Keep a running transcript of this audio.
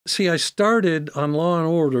See, I started on Law and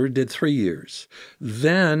Order, did 3 years.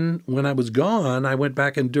 Then, when I was gone, I went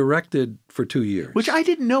back and directed for 2 years. Which I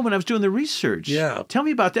didn't know when I was doing the research. Yeah. Tell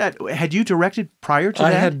me about that. Had you directed prior to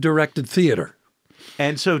that? I had directed theater.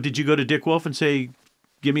 And so did you go to Dick Wolf and say,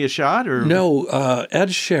 give me a shot? Or No, Ed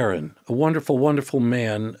Sheeran, a wonderful, wonderful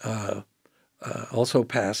man, also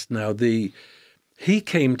passed now. He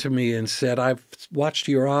came to me and said, I've watched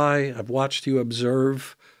your eye, I've watched you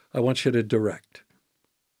observe, I want you to direct.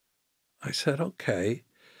 I said, okay,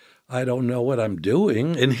 I don't know what I'm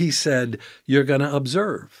doing. And he said, you're going to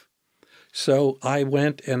observe. So I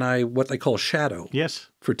went and what they call shadow. Yes.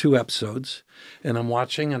 For 2 episodes. And I'm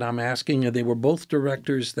watching and I'm asking, and they were both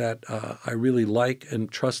directors that I really like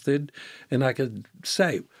and trusted. And I could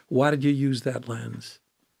say, why did you use that lens?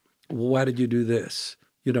 Why did you do this?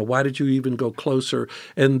 You know, why did you even go closer?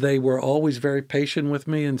 And they were always very patient with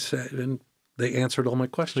me and they answered all my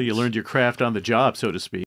questions. So you learned your craft on the job, so to speak.